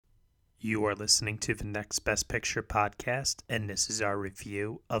You are listening to the Next Best Picture podcast, and this is our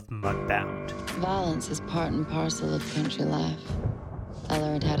review of Mudbound. Violence is part and parcel of country life. I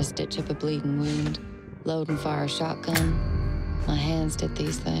learned how to stitch up a bleeding wound, load and fire a shotgun. My hands did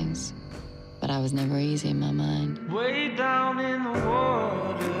these things, but I was never easy in my mind. Way down in the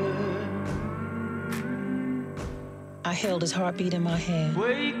water. I held his heartbeat in my hand.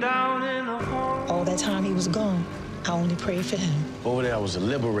 Way down in the hole. All that time he was gone, I only prayed for him. Over there, I was a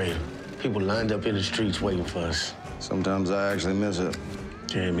liberator. People lined up in the streets waiting for us. Sometimes I actually miss it.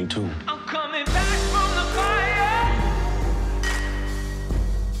 Yeah, me too. I'm coming back from the fire.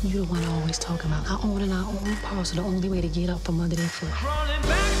 You're the one always talking about our own and our own parcel, the only way to get up from under their foot. Crawling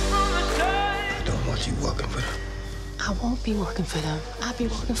back from the sun. I don't want you working for them. I won't be working for them. I'll be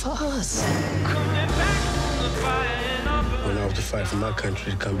working for us. Coming back from the fire and up. Went off to fight for my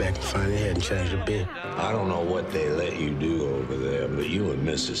country to come back and finally had and change the bid. I don't know what they let you do over there, but you in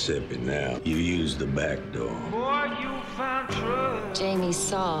Mississippi now. You use the back door. Boy, you found trust. Jamie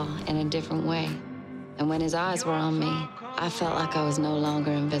saw in a different way. And when his eyes were on me, I felt like I was no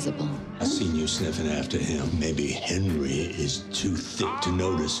longer invisible. I seen you sniffing after him. Maybe Henry is too thick to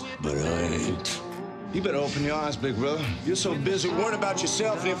notice, but I ain't. You better open your eyes, big brother. You're so busy worrying about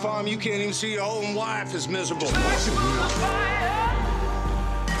yourself and your farm, you can't even see your own wife is miserable.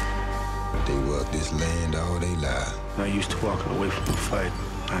 They work this land all they life. Not used to walking away from a fight.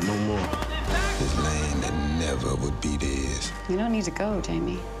 Not no more. This land that never would be theirs. You don't need to go,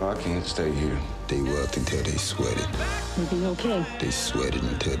 Jamie. I can't stay here. They worked until they sweated. You'll be okay. They sweated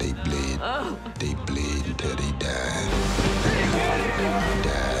until they bled. They bled until they died.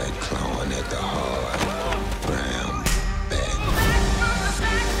 Died clawing at the hard, brown back.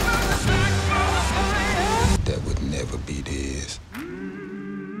 That would never be theirs.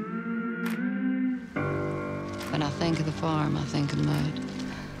 When I think of the farm, I think of mud.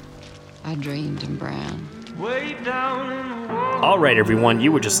 I dreamed in brown. Way down in the water. All right, everyone,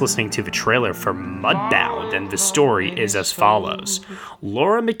 you were just listening to the trailer for Mudbound, and the story is as follows.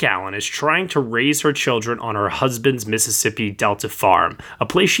 Laura McGowan is trying to raise her children on her husband's Mississippi Delta farm, a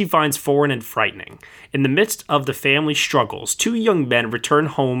place she finds foreign and frightening. In the midst of the family struggles, two young men return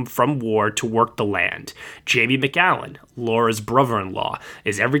home from war to work the land. Jamie McGowan, Laura's brother-in-law,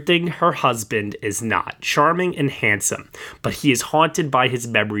 is everything her husband is not, charming and handsome, but he is haunted by his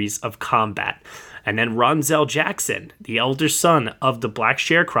memories of combat. And then Ronzel Jackson, the elder son of the black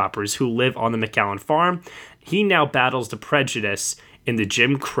sharecroppers who live on the McGowan farm, he now battles the prejudice in the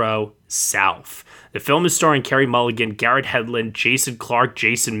Jim Crow South. The film is starring Carey Mulligan, Garrett Hedlund, Jason Clarke,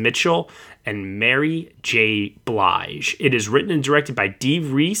 Jason Mitchell, and Mary J. Blige. It is written and directed by Dee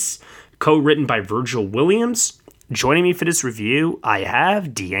Reese, co-written by Virgil Williams. Joining me for this review, I have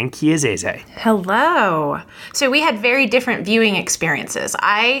Deanne Chiazese. Hello. So we had very different viewing experiences.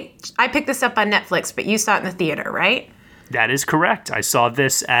 I picked this up on Netflix, but you saw it in the theater, right? That is correct. I saw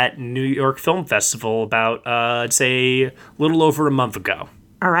this at New York Film Festival about, I'd say, a little over a month ago.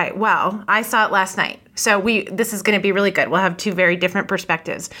 All right. Well, I saw it last night. So this is going to be really good. We'll have two very different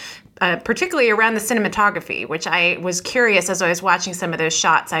perspectives, particularly around the cinematography, which I was curious as I was watching some of those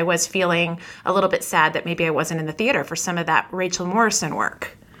shots. I was feeling a little bit sad that maybe I wasn't in the theater for some of that Rachel Morrison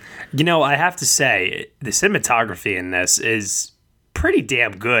work. You know, I have to say, the cinematography in this is pretty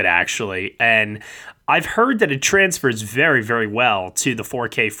damn good, actually. And I've heard that it transfers very, very well to the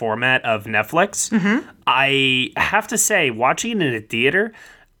 4K format of Netflix. Mm-hmm. I have to say, watching it in a theater,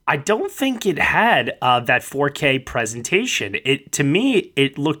 I don't think it had that 4K presentation. To me,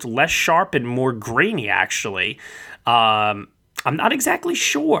 it looked less sharp and more grainy, actually. I'm not exactly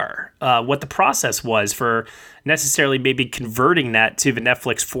sure what the process was for necessarily maybe converting that to the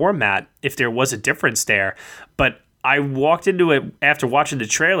Netflix format, if there was a difference there. But I walked into it after watching the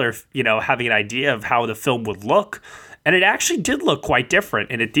trailer, having an idea of how the film would look, and it actually did look quite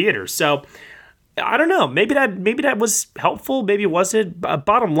different in a theater. So I don't know. Maybe that was helpful. Maybe it wasn't.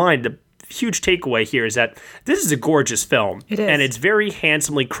 Bottom line, the huge takeaway here is that this is a gorgeous film. It is. And it's very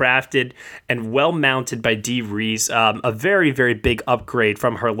handsomely crafted and well mounted by Dee Reese. A very, very big upgrade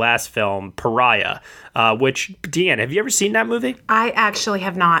from her last film, Pariah, which, Deanne, have you ever seen that movie? I actually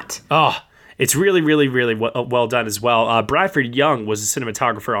have not. Oh, it's really, really, really well done as well. Bradford Young was a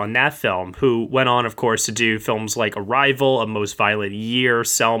cinematographer on that film, who went on, of course, to do films like Arrival, A Most Violent Year,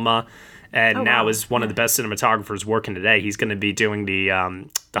 Selma, and now is one of the best cinematographers working today. He's going to be doing the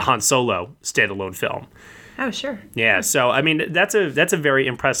Han Solo standalone film. Oh, sure. Yeah, so, I mean, that's a very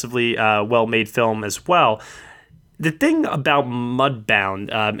impressively well-made film as well. The thing about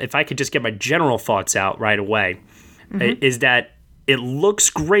Mudbound, if I could just get my general thoughts out right away, is that it looks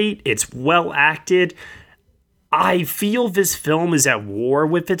great, it's well acted. I feel this film is at war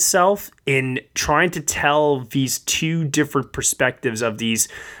with itself in trying to tell these two different perspectives of these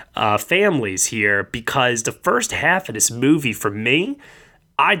families here, because the first half of this movie, for me,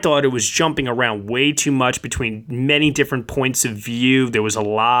 I thought it was jumping around way too much between many different points of view. There was a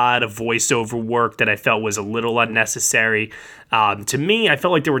lot of voiceover work that I felt was a little unnecessary. To me, I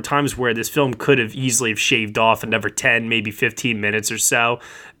felt like there were times where this film could have easily have shaved off another 10, maybe 15 minutes or so,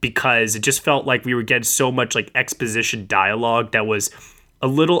 because it just felt like we were getting so much like exposition dialogue that was a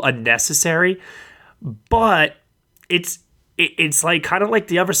little unnecessary. But it's like kind of like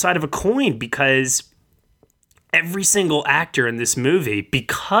the other side of a coin, because every single actor in this movie,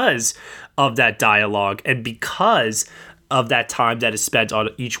 because of that dialogue and because of that time that is spent on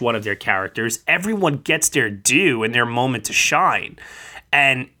each one of their characters, everyone gets their due and their moment to shine.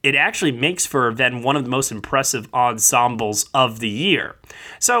 And it actually makes for then one of the most impressive ensembles of the year.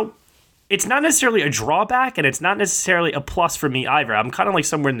 So it's not necessarily a drawback, and it's not necessarily a plus for me either. I'm kind of like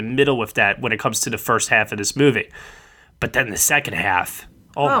somewhere in the middle with that when it comes to the first half of this movie. But then the second half,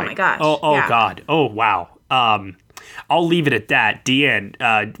 oh my gosh. Oh yeah. God. Oh, wow. I'll leave it at that.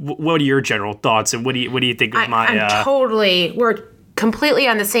 Deanne, what are your general thoughts, and what do you think of we're completely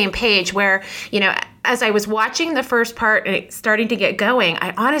on the same page where, as I was watching the first part and it starting to get going,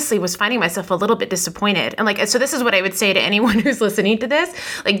 I honestly was finding myself a little bit disappointed. And so this is what I would say to anyone who's listening to this,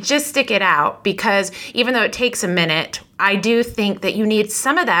 just stick it out, because even though it takes a minute, I do think that you need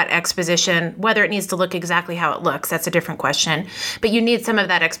some of that exposition, whether it needs to look exactly how it looks, that's a different question. But you need some of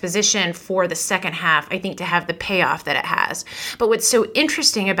that exposition for the second half, I think, to have the payoff that it has. But what's so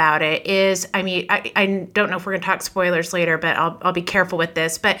interesting about it is, I don't know if we're going to talk spoilers later, but I'll be careful with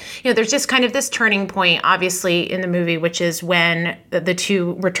this. But, there's just kind of this turning point, obviously, in the movie, which is when the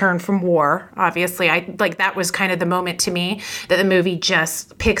two return from war. Obviously, that was kind of the moment to me that the movie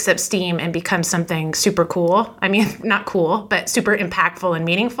just picks up steam and becomes something super cool. Not cool, but super impactful and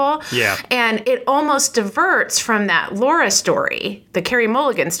meaningful. Yeah. And it almost diverts from that Laura story, the Carey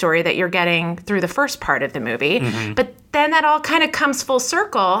Mulligan story that you're getting through the first part of the movie. Mm-hmm. But then that all kind of comes full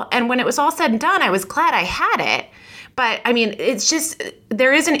circle. And when it was all said and done, I was glad I had it. But it's just,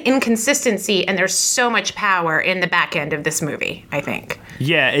 there is an inconsistency, and there's so much power in the back end of this movie, I think.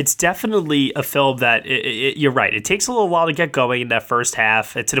 Yeah, it's definitely a film that, you're right, it takes a little while to get going in that first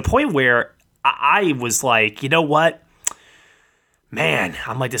half, to the point where I was like, you know what? Man,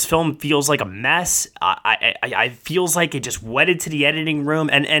 I'm like, this film feels like a mess. I feels like it just went into the editing room.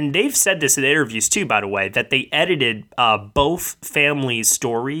 And they've said this in interviews too, by the way, that they edited both families'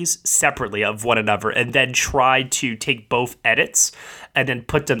 stories separately of one another and then tried to take both edits and then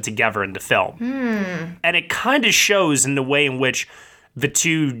put them together in the film. And it kind of shows in the way in which the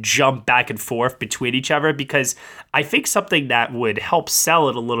two jump back and forth between each other, because I think something that would help sell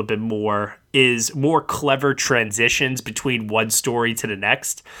it a little bit more is more clever transitions between one story to the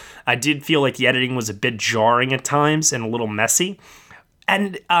next. I did feel like the editing was a bit jarring at times and a little messy.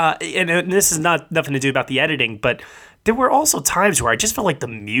 And this is nothing to do about the editing, but there were also times where I just felt like the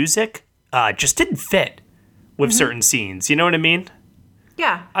music just didn't fit with certain scenes. You know what I mean?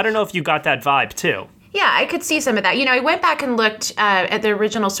 Yeah. I don't know if you got that vibe too. Yeah, I could see some of that. I went back and looked at the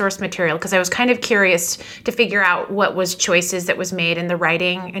original source material because I was kind of curious to figure out what was choices that was made in the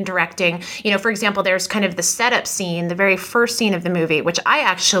writing and directing. For example, there's kind of the setup scene, the very first scene of the movie, which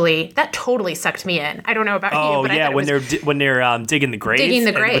that totally sucked me in. I don't know about you, but yeah, I thought when they're digging the grave,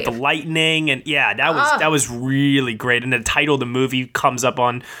 with the lightning, and that was really great. And the title of the movie comes up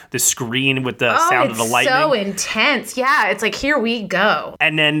on the screen with the sound of the lightning. So intense. Yeah, it's like, here we go.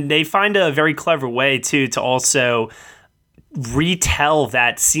 And then they find a very clever way to also retell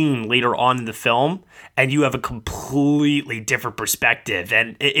that scene later on in the film, and you have a completely different perspective,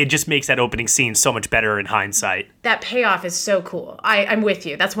 and it just makes that opening scene so much better in hindsight. That payoff is so cool. I'm with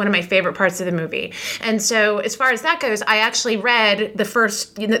you. That's one of my favorite parts of the movie. And so as far as that goes, I actually read the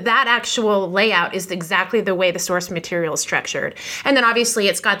first, that actual layout is exactly the way the source material is structured. And then obviously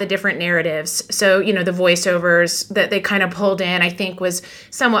it's got the different narratives. So, the voiceovers that they kind of pulled in, I think was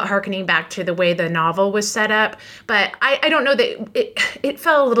somewhat hearkening back to the way the novel was set up. But I don't know that it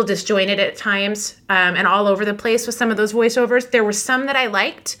felt a little disjointed at times. And all over the place with some of those voiceovers. There were some that I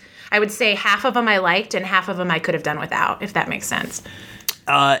liked. I would say half of them I liked and half of them I could have done without, if that makes sense.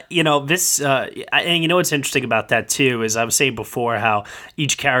 And what's interesting about that too is I was saying before how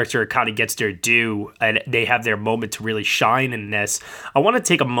each character kind of gets their due and they have their moment to really shine in this. I want to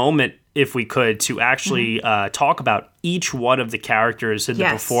take a moment, if we could, to actually talk about each one of the characters and the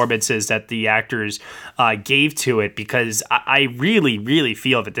performances that the actors gave to it, because I really, really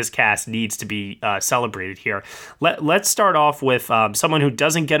feel that this cast needs to be celebrated here. Let's start off with someone who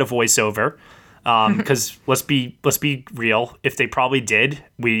doesn't get a voiceover. Because let's be real, if they probably did,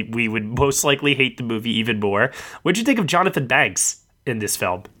 we would most likely hate the movie even more. What'd you think of Jonathan Banks in this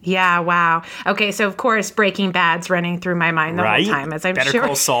film? Yeah, wow. Okay, so of course Breaking Bad's running through my mind the whole time, as I'm Better sure.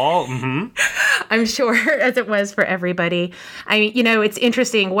 Call Saul. Mm-hmm. I'm sure as it was for everybody. I mean, it's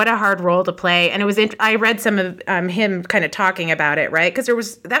interesting what a hard role to play, and it was. I read some of him kind of talking about it, right?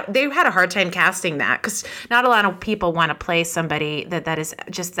 Because they had a hard time casting that because not a lot of people want to play somebody that is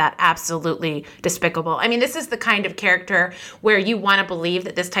just that absolutely despicable. I mean, this is the kind of character where you want to believe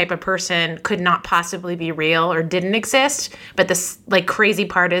that this type of person could not possibly be real or didn't exist, but this crazy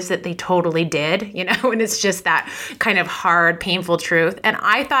part is that they totally did, and it's just that kind of hard, painful truth. And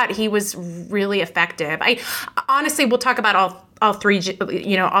I thought he was really effective. I honestly, we'll talk about all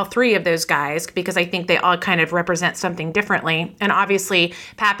three of those guys because I think they all kind of represent something differently. And obviously,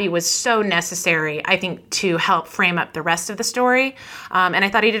 Pappy was so necessary, I think, to help frame up the rest of the story. And I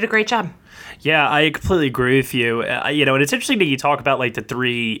thought he did a great job. Yeah, I completely agree with you. And it's interesting that you talk about the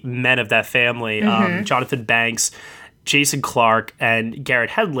three men of that family, Jonathan Banks, Jason Clarke, and Garrett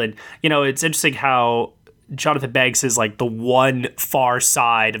Hedlund. It's interesting how Jonathan Banks is the one far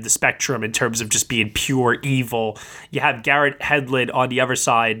side of the spectrum in terms of just being pure evil. You have Garrett Hedlund on the other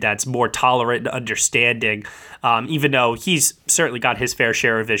side that's more tolerant and understanding, even though he's certainly got his fair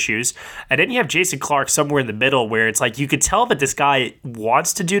share of issues. And then you have Jason Clarke somewhere in the middle where it's you could tell that this guy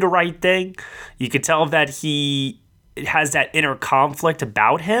wants to do the right thing. You could tell that he has that inner conflict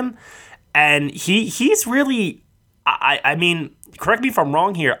about him. And he's really... I mean, correct me if I'm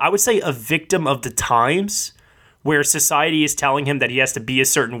wrong here. I would say a victim of the times where society is telling him that he has to be a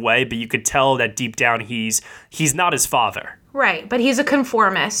certain way, but you could tell that deep down he's not his father. Right, but he's a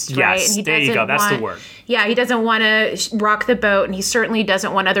conformist, right? Yes, And he there you go. That's the word. Yeah, he doesn't want to rock the boat, and he certainly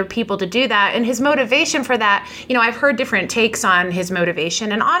doesn't want other people to do that. And his motivation for that, I've heard different takes on his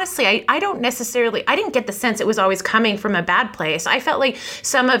motivation. And honestly, I didn't get the sense it was always coming from a bad place. I felt like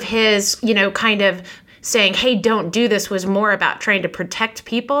some of his, kind of saying, hey, don't do this was more about trying to protect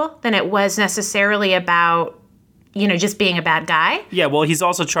people than it was necessarily about just being a bad guy. Yeah, well, he's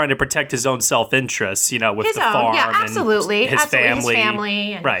also trying to protect his own self-interest, with the farm absolutely. and his absolutely.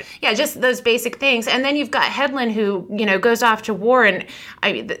 family. And, right. Yeah, just those basic things. And then you've got Hedlund who, goes off to war. And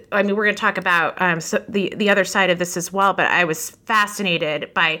I mean, we're going to talk about the other side of this as well. But I was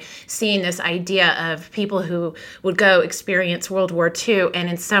fascinated by seeing this idea of people who would go experience World War II. And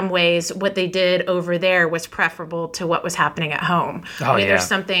in some ways, what they did over there was preferable to what was happening at home. There's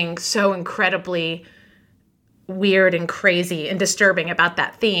something so incredibly weird and crazy and disturbing about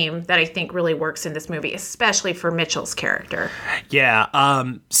that theme that I think really works in this movie, especially for Mitchell's character. Yeah.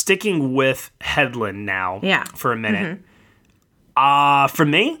 Sticking with Hedlund now for a minute. For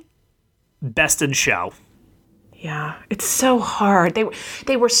me, best in show. Yeah, it's so hard.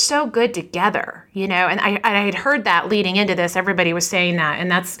 They were so good together, and I had heard that leading into this. Everybody was saying that,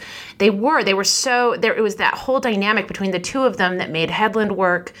 and they were so there. It was that whole dynamic between the two of them that made Hedlund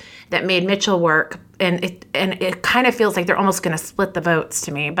work, that made Mitchell work, and it kind of feels like they're almost going to split the votes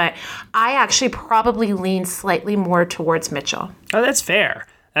to me. But I actually probably lean slightly more towards Mitchell. Oh, that's fair.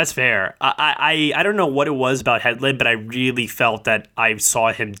 That's fair. I don't know what it was about Hedlund, but I really felt that I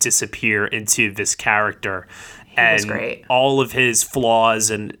saw him disappear into this character. He was great. All of his flaws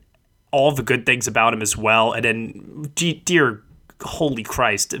and all the good things about him as well. And then, dear holy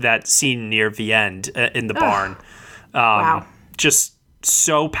Christ, that scene near the end in the barn. Wow. Just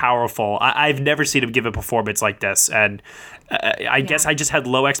so powerful. I've never seen him give a performance like this. And I guess I just had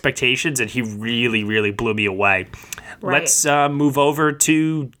low expectations, and he really, really blew me away. Right. Let's move over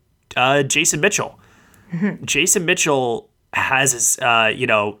to Jason Mitchell. Jason Mitchell has his,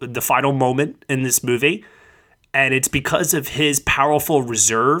 the final moment in this movie. And it's because of his powerful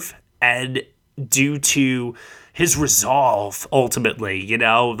reserve and due to his resolve, ultimately.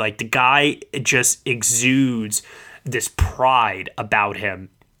 The guy just exudes this pride about him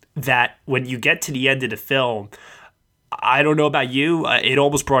that when you get to the end of the film, I don't know about you, it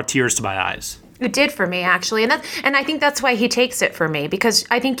almost brought tears to my eyes. It did for me, actually. And I think that's why he takes it for me, because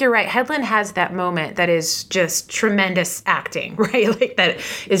I think you're right. Hedlund has that moment that is just tremendous acting, right? That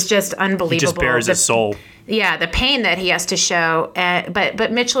is just unbelievable. He just bears his soul. Yeah, the pain that he has to show.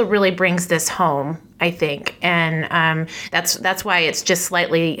 But Mitchell really brings this home, I think. And that's why it's just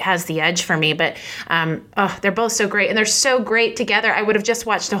slightly has the edge for me. But they're both so great. And they're so great together. I would have just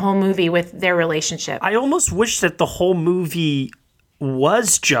watched a whole movie with their relationship. I almost wish that the whole movie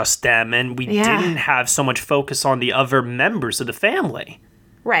was just them and we didn't have so much focus on the other members of the family.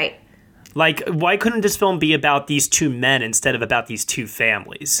 Right. Like, why couldn't this film be about these two men instead of about these two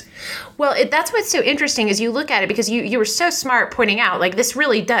families? Well, that's what's so interesting is you look at it because you were so smart pointing out, like, this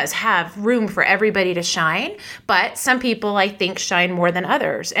really does have room for everybody to shine, but some people, I think, shine more than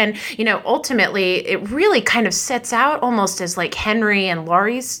others. And, ultimately, it really kind of sets out almost as like Henry and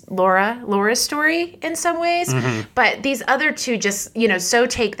Laura's story in some ways. Mm-hmm. But these other two just, so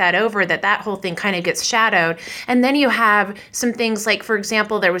take that over that whole thing kind of gets shadowed. And then you have some things like, for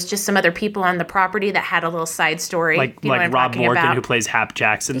example, there was just some other people on the property that had a little side story. Like Rob Morgan, who plays Hap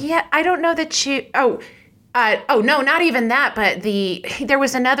Jackson. Yeah, I don't know that no, not even that. But there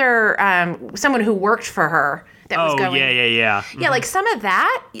was another someone who worked for her that was going. Yeah. Mm-hmm. Yeah, like some of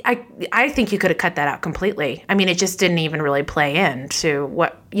that, I think you could have cut that out completely. I mean, it just didn't even really play into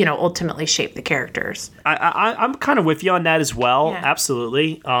what ultimately shaped the characters. I'm kind of with you on that as well. Yeah.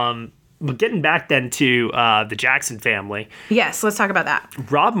 Absolutely. But getting back then to the Jackson family. Yes, let's talk about that.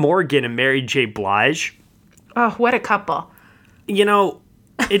 Rob Morgan and Mary J. Blige. Oh, what a couple.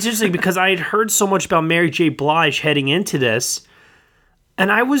 It's interesting because I had heard so much about Mary J. Blige heading into this,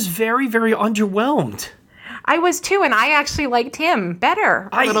 and I was very, very underwhelmed. I was too, and I actually liked him better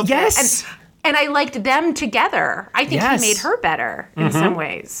a little bit. And I liked them together. I think he made her better in some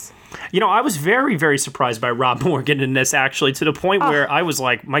ways. I was very, very surprised by Rob Morgan in this, actually, to the point where I was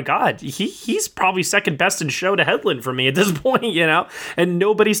like, my God, he's probably second best in show to Headland for me at this point, and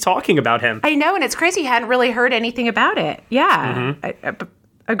nobody's talking about him. I know, and it's crazy. I hadn't really heard anything about it. Yeah,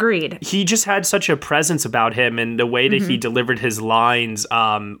 agreed. He just had such a presence about him, and the way that he delivered his lines,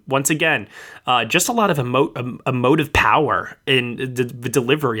 once again, just a lot of emotive power in the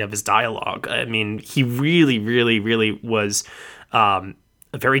delivery of his dialogue. I mean, he really, really, really was...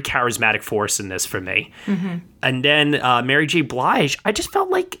 a very charismatic force in this for me. Mm-hmm. And then Mary J. Blige, I just felt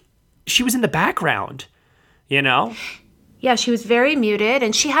like she was in the background, Yeah, she was very muted,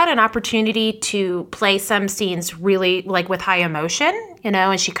 and she had an opportunity to play some scenes really like with high emotion,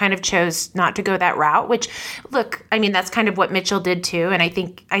 and she kind of chose not to go that route, which, look, I mean, that's kind of what Mitchell did too, and I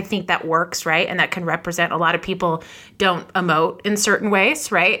think that works, right? And that can represent a lot of people don't emote in certain ways,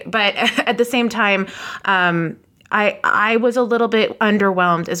 right? But at the same time, I was a little bit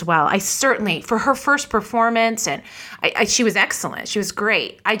underwhelmed as well. I certainly, for her first performance, and she was excellent. She was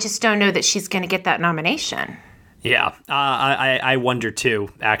great. I just don't know that she's going to get that nomination. Yeah, I wonder too,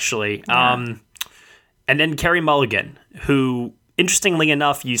 actually. Yeah. And then Carey Mulligan, who, interestingly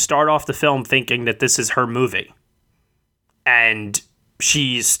enough, you start off the film thinking that this is her movie. And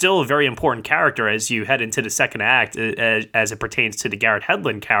she's still a very important character as you head into the second act, as it pertains to the Garrett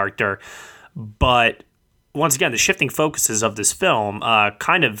Hedlund character. But... once again, the shifting focuses of this film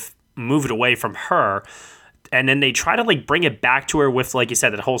kind of moved away from her, and then they try to bring it back to her with, like you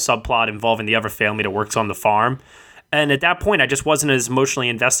said, that whole subplot involving the other family that works on the farm. And at that point, I just wasn't as emotionally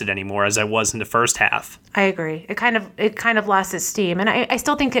invested anymore as I was in the first half. I agree. It kind of lost its steam, and I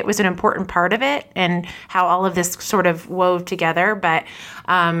still think it was an important part of it and how all of this sort of wove together. But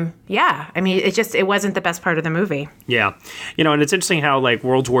I mean, it wasn't the best part of the movie. Yeah, and it's interesting how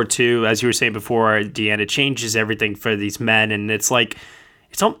World War II, as you were saying before, Deanna, it changes everything for these men, and it's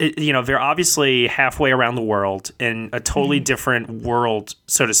they're obviously halfway around the world in a totally different world,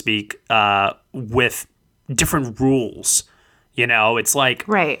 so to speak, with different rules. It's like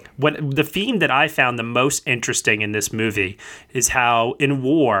right. When the theme that I found the most interesting in this movie is how in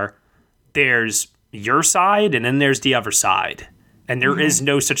war there's your side and then there's the other side, and there is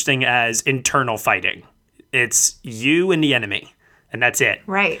no such thing as internal fighting. It's you and the enemy, and that's it.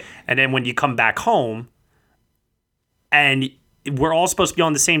 Right. And then when you come back home, and we're all supposed to be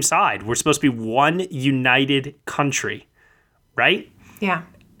on the same side. We're supposed to be one united country, right? Yeah.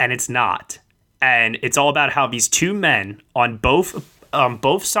 And it's not. And it's all about how these two men on both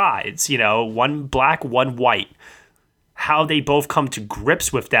sides, one black, one white, how they both come to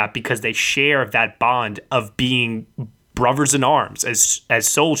grips with that because they share that bond of being brothers in arms as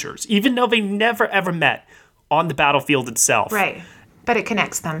soldiers, even though they never ever met on the battlefield itself. Right. But it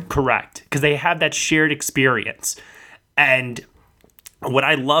connects them. Correct. Because they have that shared experience. And what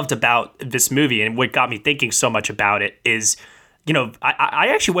I loved about this movie and what got me thinking so much about it is, I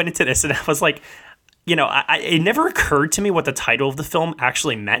actually went into this and I was like, it never occurred to me what the title of the film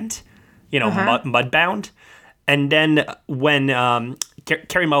actually meant, Mudbound. And then when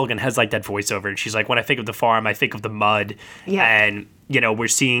Carey Mulligan has that voiceover and she's like, when I think of the farm, I think of the mud. Yeah. And, we're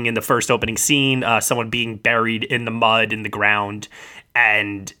seeing in the first opening scene someone being buried in the mud in the ground.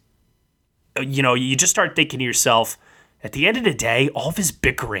 And, you just start thinking to yourself, at the end of the day, all this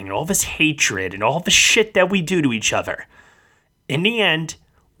bickering and all this hatred and all the shit that we do to each other, in the end,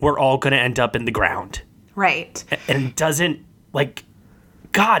 we're all going to end up in the ground. Right. And it doesn't,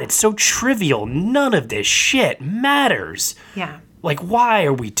 God, it's so trivial. None of this shit matters. Yeah. Like, why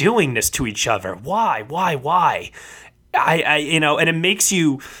are we doing this to each other? Why? I and it makes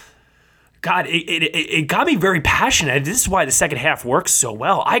you, God, it got me very passionate. This is why the second half works so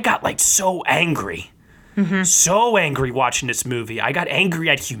well. I got like so angry. So angry watching this movie. I got angry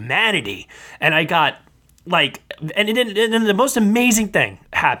at humanity. And I got like, and then the most amazing thing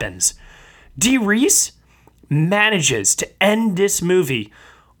happens. Dee Reese manages to end this movie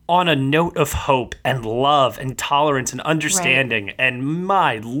on a note of hope and love and tolerance and understanding. Right. And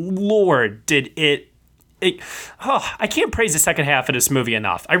my Lord, did it. I can't praise the second half of this movie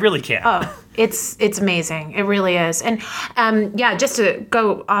enough. I really can't. Oh, it's amazing. It really is. And just to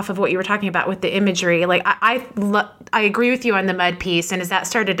go off of what you were talking about with the imagery, like I agree with you on the mud piece. And as that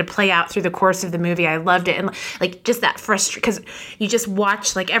started to play out through the course of the movie, I loved it. And like just that frustration, because you just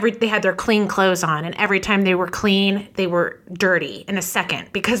watch like they had their clean clothes on, and every time they were clean, they were dirty in a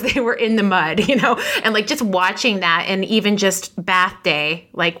second because they were in the mud, and like just watching that, and even just bath day,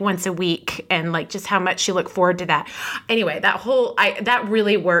 like once a week, and like just how much you look forward to that. Anyway, that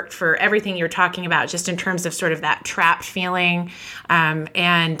really worked for everything you're talking about, just in terms of sort of that trapped feeling,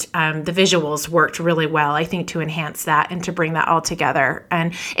 and the visuals worked really well, I think, to enhance that and to bring that all together.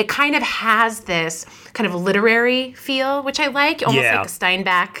 And it kind of has this kind of literary feel, which I like, almost like a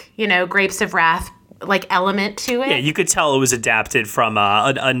Steinbeck, Grapes of Wrath like element to it. Yeah, you could tell it was adapted from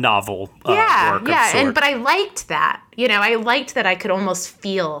a novel work of sort. But I liked that. I liked that I could almost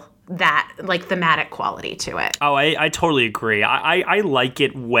feel that like thematic quality to it. Oh, I totally agree. I like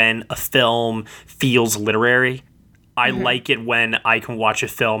it when a film feels literary. I like it when I can watch a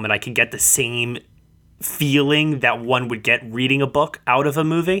film and I can get the same feeling that one would get reading a book out of a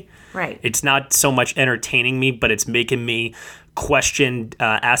movie. Right. It's not so much entertaining me, but it's making me question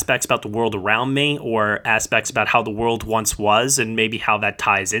aspects about the world around me, or aspects about how the world once was and maybe how that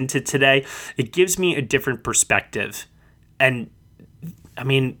ties into today. It gives me a different perspective. And I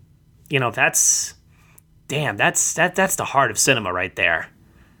mean, that's the heart of cinema right there.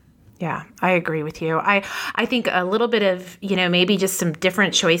 Yeah, I agree with you. I think a little bit of, maybe just some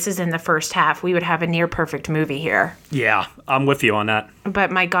different choices in the first half, we would have a near perfect movie here. Yeah, I'm with you on that. But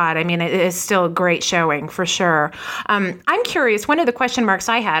my God, I mean, it is still a great showing for sure. I'm curious, one of the question marks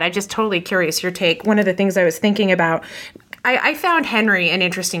I had, I'm just totally curious your take. One of the things I was thinking about, I found Henry an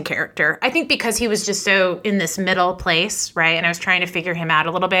interesting character. I think because he was just so in this middle place, right? And I was trying to figure him out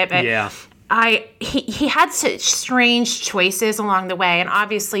a little bit. But yeah. He had such strange choices along the way, and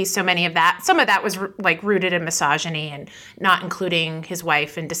obviously some of that was like rooted in misogyny and not including his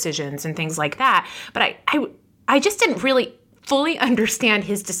wife in decisions and things like that. But I just didn't really fully understand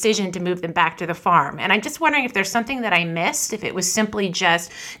his decision to move them back to the farm. And I'm just wondering if there's something that I missed, if it was simply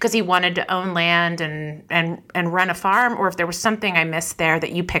just because he wanted to own land and run a farm, or if there was something I missed there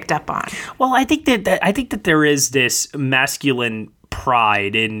that you picked up on. Well, I think that there is this masculine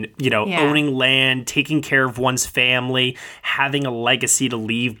pride in, owning land, taking care of one's family, having a legacy to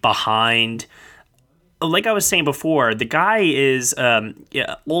leave behind. Like I was saying before, the guy is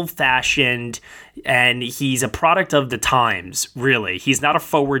old-fashioned, and he's a product of the times, really. He's not a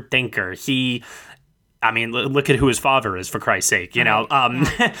forward thinker. Look at who his father is, for Christ's sake.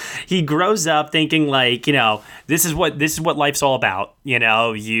 He grows up thinking like, this is what life's all about. You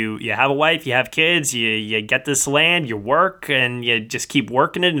have a wife, you have kids, you get this land, you work, and you just keep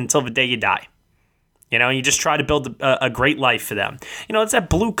working it until the day you die. You just try to build a great life for them. It's that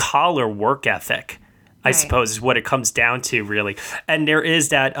blue collar work ethic, I suppose, is what it comes down to, really. And there is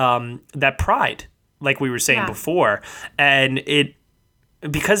that pride, like we were saying before, and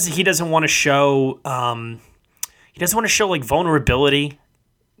because he doesn't want to show like vulnerability,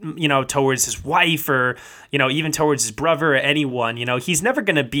 towards his wife, or even towards his brother or anyone. He's never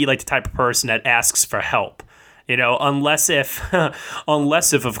going to be like the type of person that asks for help. Unless if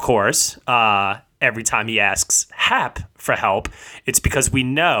of course, every time he asks Hap for help, it's because we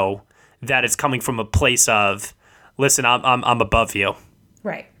know that it's coming from a place of, listen, I'm above you.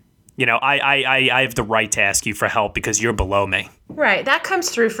 Right. I have the right to ask you for help because you're below me. Right. That comes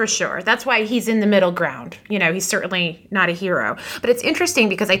through for sure. That's why he's in the middle ground. He's certainly not a hero. But it's interesting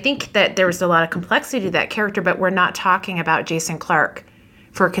because I think that there was a lot of complexity to that character, but we're not talking about Jason Clarke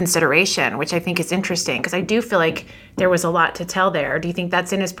for consideration, which I think is interesting because I do feel like there was a lot to tell there. Do you think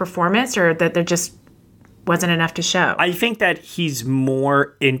that's in his performance, or that there just wasn't enough to show? I think that he's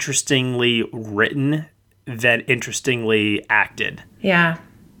more interestingly written than interestingly acted. Yeah.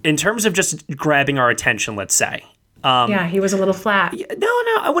 In terms of just grabbing our attention, let's say. He was a little flat. No,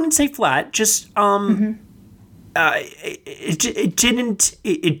 I wouldn't say flat. Just it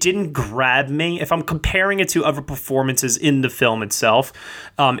didn't grab me. If I'm comparing it to other performances in the film itself,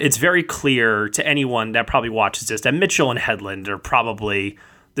 it's very clear to anyone that probably watches this that Mitchell and Hedlund are probably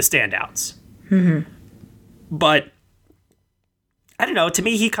the standouts. But I don't know. To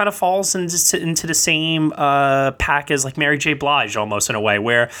me, he kind of falls into the same pack as like Mary J. Blige, almost in a way,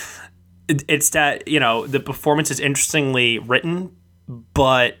 where it's that, you know, the performance is interestingly written,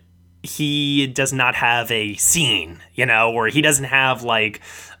 but he does not have a scene, you know, or he doesn't have like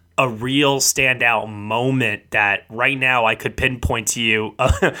a real standout moment that right now I could pinpoint to you,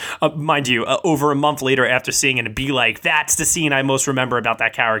 mind you, over a month later after seeing it and be like, that's the scene I most remember about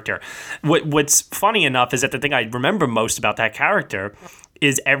that character. What's funny enough is that the thing I remember most about that character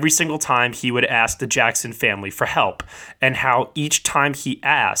is every single time he would ask the Jackson family for help, and how each time he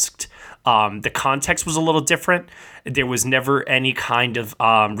asked, the context was a little different. There was never any kind of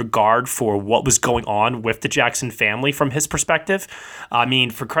regard for what was going on with the Jackson family from his perspective. I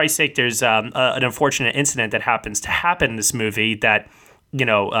mean, for Christ's sake, there's an unfortunate incident that happens to happen in this movie that, you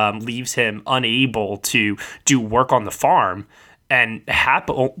know, leaves him unable to do work on the farm. And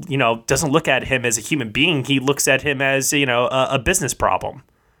you know, doesn't look at him as a human being. He looks at him as, you know, a business problem.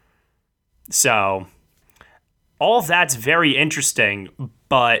 So all of that's very interesting,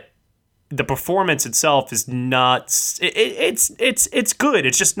 but the performance itself is not. It's good.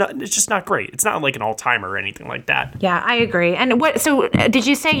 It's just not great. It's not like an all-timer or anything like that. Yeah, I agree. And so did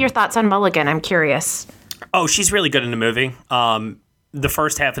you say your thoughts on Mulligan? I'm curious. Oh, she's really good in the movie. The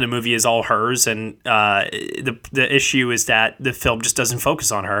first half of the movie is all hers, and the issue is that the film just doesn't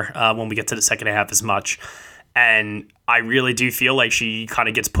focus on her when we get to the second half as much. And I really do feel like she kind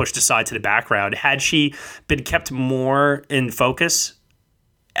of gets pushed aside to the background. Had she been kept more in focus,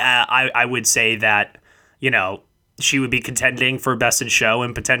 I would say that, you know, she would be contending for Best in Show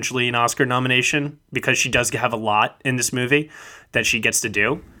and potentially an Oscar nomination, because she does have a lot in this movie that she gets to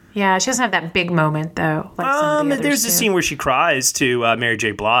do. Yeah, she doesn't have that big moment, though. Like some of the there's a scene where she cries to Mary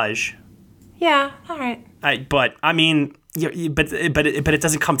J. Blige. Yeah, all right. But I mean, but it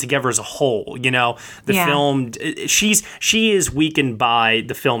doesn't come together as a whole. You know, the film. She is weakened by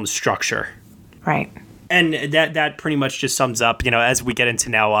the film's structure. Right. And that pretty much just sums up, you know, as we get into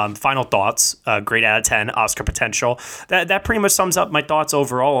now, final thoughts, grade out of 10, Oscar potential. That pretty much sums up my thoughts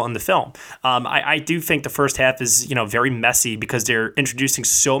overall on the film. I do think the first half is, you know, very messy because they're introducing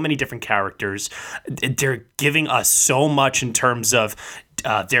so many different characters. They're giving us so much in terms of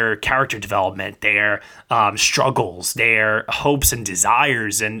their character development, their struggles, their hopes and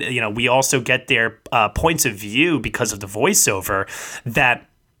desires. And, you know, we also get their points of view because of the voiceover that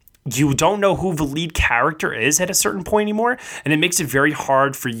you don't know who the lead character is at a certain point anymore, and it makes it very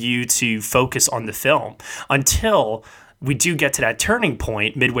hard for you to focus on the film until we do get to that turning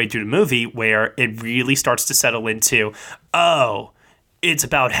point midway through the movie where it really starts to settle into, oh, it's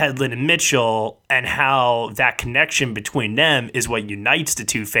about Hedlund and Mitchell and how that connection between them is what unites the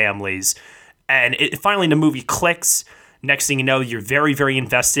two families. And finally the movie clicks. Next thing you know, you're very, very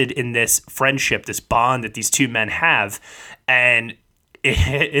invested in this friendship, this bond that these two men have, and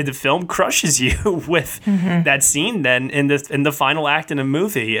the film crushes you with that scene then in the final act in a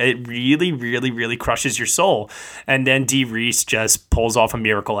movie. It really, really, really crushes your soul. And then Dee Reese just pulls off a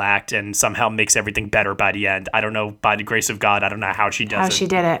miracle act and somehow makes everything better by the end. I don't know, by the grace of God, I don't know how she does it. How she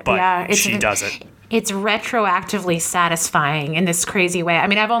did it, but yeah. She does it. It's retroactively satisfying in this crazy way. I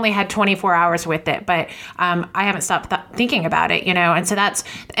mean, I've only had 24 hours with it, but I haven't stopped thinking about it, you know? And so that's,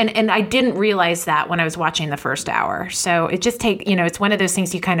 and I didn't realize that when I was watching the first hour. So it just it's one of those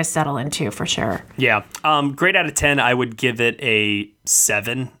things you kind of settle into for sure. Yeah. Grade out of 10, I would give it a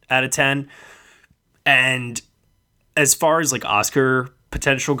 7 out of 10. And as far as like Oscar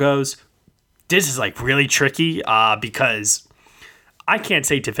potential goes, this is like really tricky because I can't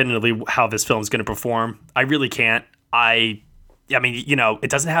say definitively how this film is going to perform. I really can't. I mean, you know, it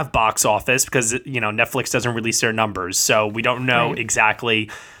doesn't have box office because, you know, Netflix doesn't release their numbers. So we don't know exactly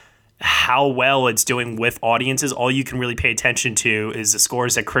how well it's doing with audiences. All you can really pay attention to is the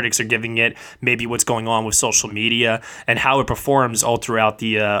scores that critics are giving it, maybe what's going on with social media and how it performs all throughout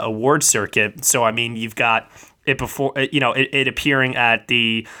the award circuit. So, I mean, you've got it before, you know, it appearing at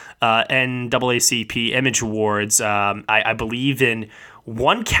the NAACP Image Awards, I believe in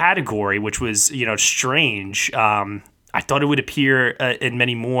one category, which was, you know, strange. I thought it would appear in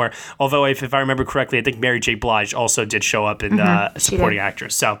many more. Although, if I remember correctly, I think Mary J. Blige also did show up in supporting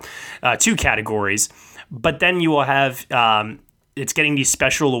actress. So, 2 categories. But then you will have it's getting these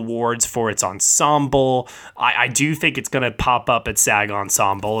special awards for its ensemble. I do think it's going to pop up at SAG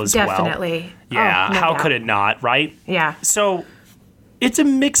Ensemble as well. Definitely. Yeah. Oh, no How doubt. could it not, right? Yeah. So it's a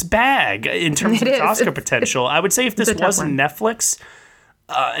mixed bag in terms of its Oscar potential. I would say if this wasn't Netflix,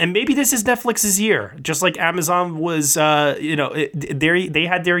 and maybe this is Netflix's year, just like Amazon was, they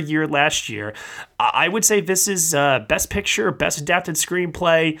had their year last year. I would say this is Best Picture, Best Adapted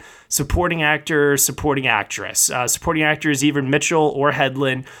Screenplay, Supporting Actor, Supporting Actress. Supporting Actor is either Mitchell or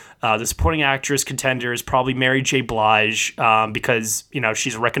Hedlund. The Supporting Actress contender is probably Mary J. Blige because,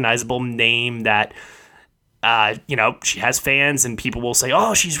 she's a recognizable name that, she has fans and people will say,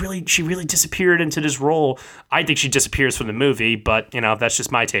 oh, she really disappeared into this role. I think she disappears from the movie, but, that's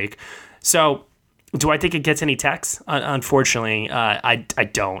just my take. So do I think it gets any techs? Unfortunately, I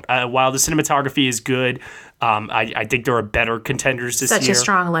don't. While the cinematography is good, I think there are better contenders this year. Such a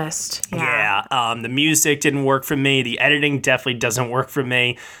strong list. Yeah. The music didn't work for me. The editing definitely doesn't work for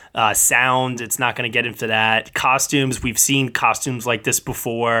me. Sound, it's not going to get into that. Costumes, we've seen costumes like this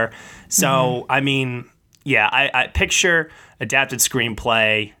before. So, I mean... Yeah, I picture, adapted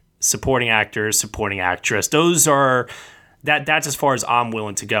screenplay, supporting actors, supporting actress. Those are that's as far as I'm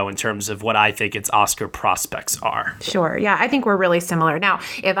willing to go in terms of what I think its Oscar prospects are. Sure. Yeah, I think we're really similar. Now,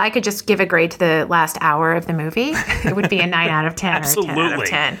 if I could just give a grade to the last hour of the movie, it would be a 9 out of 10 Absolutely. or a 10 out of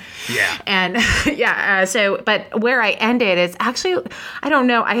 10. Yeah. And but where I ended is actually, I don't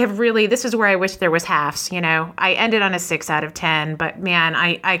know, this is where I wish there was halves, I ended on a 6 out of 10, but man,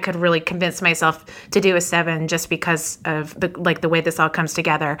 I could really convince myself to do a 7 just because of the way this all comes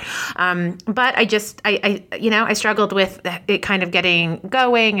together. But I struggled with it kind of getting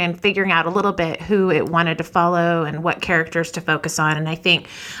going and figuring out a little bit who it wanted to follow and what characters to focus on. And I think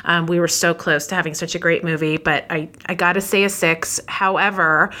we were so close to having such a great movie, but I got to say a 6.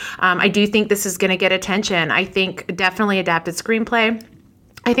 However, I do think this is going to get attention. I think definitely adapted screenplay.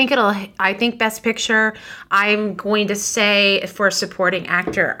 I think Best Picture, I'm going to say for supporting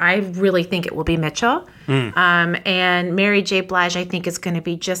actor, I really think it will be Mitchell. And Mary J. Blige, I think is going to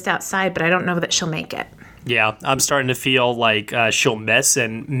be just outside, but I don't know that she'll make it. Yeah, I'm starting to feel like she'll miss,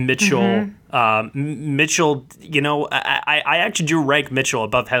 and Mitchell, Mitchell, I actually do rank Mitchell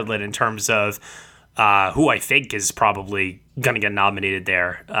above Hedlund in terms of who I think is probably going to get nominated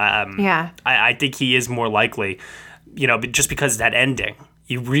there. I think he is more likely, just because of that ending.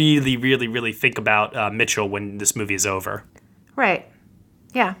 You really, really, really think about Mitchell when this movie is over. Right.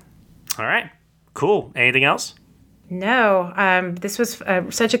 Yeah. All right. Cool. Anything else? No, this was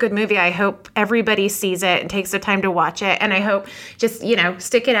such a good movie. I hope everybody sees it and takes the time to watch it. And I hope just,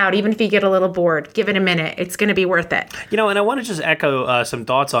 stick it out. Even if you get a little bored, give it a minute. It's going to be worth it. And I want to just echo some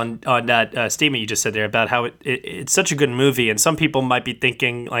thoughts on that statement you just said there about how it's such a good movie. And some people might be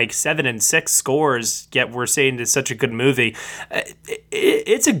thinking like 7 and 6 scores, yet we're saying it's such a good movie.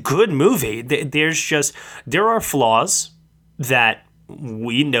 It's a good movie. There are flaws that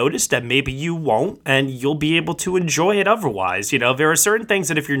we noticed that maybe you won't, and you'll be able to enjoy it otherwise. There are certain things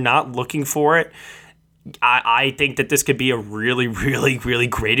that if you're not looking for it, I think that this could be a really, really, really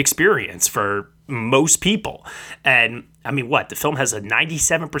great experience for most people. And I mean, the film has a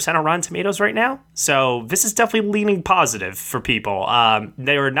 97% on Rotten Tomatoes right now. So this is definitely leaning positive for people.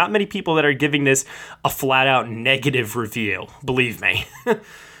 There are not many people that are giving this a flat out negative review, believe me.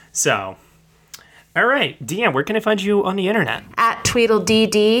 So... All right, Deanne, where can I find you on the internet? At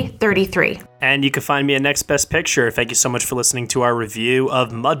TweedleDD33. And you can find me at Next Best Picture. Thank you so much for listening to our review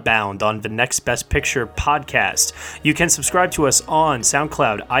of Mudbound on the Next Best Picture podcast. You can subscribe to us on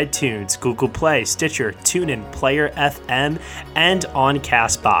SoundCloud, iTunes, Google Play, Stitcher, TuneIn, Player FM, and on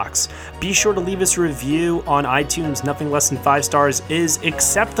CastBox. Be sure to leave us a review on iTunes. Nothing less than 5 stars is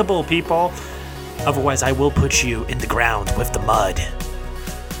acceptable, people. Otherwise, I will put you in the ground with the mud.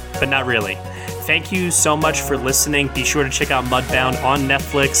 But not really. Thank you so much for listening. Be sure to check out Mudbound on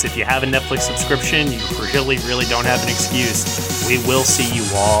Netflix. If you have a Netflix subscription, you really, really don't have an excuse. We will see you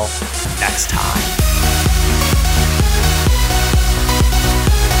all next time.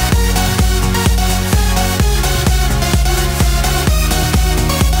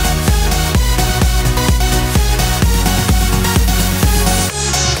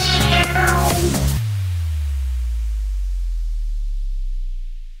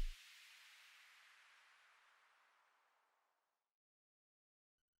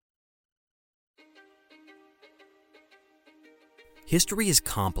 History is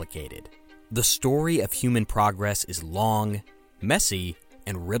complicated. The story of human progress is long, messy,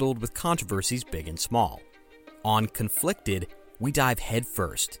 and riddled with controversies big and small. On Conflicted, we dive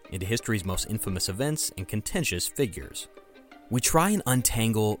headfirst into history's most infamous events and contentious figures. We try and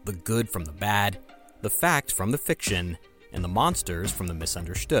untangle the good from the bad, the fact from the fiction, and the monsters from the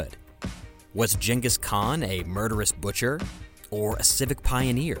misunderstood. Was Genghis Khan a murderous butcher or a civic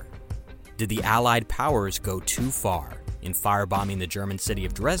pioneer? Did the Allied powers go too far? in firebombing the German city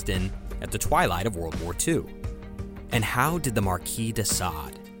of Dresden at the twilight of World War II? And how did the Marquis de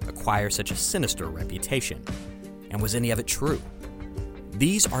Sade acquire such a sinister reputation? And was any of it true?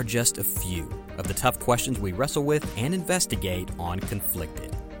 These are just a few of the tough questions we wrestle with and investigate on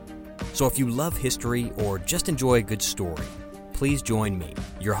Conflicted. So if you love history or just enjoy a good story, please join me,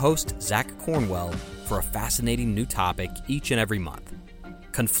 your host, Zach Cornwell, for a fascinating new topic each and every month.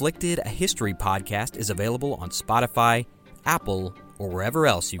 Conflicted, a history podcast, is available on Spotify, Apple, or wherever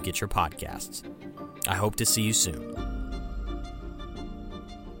else you get your podcasts. I hope to see you soon.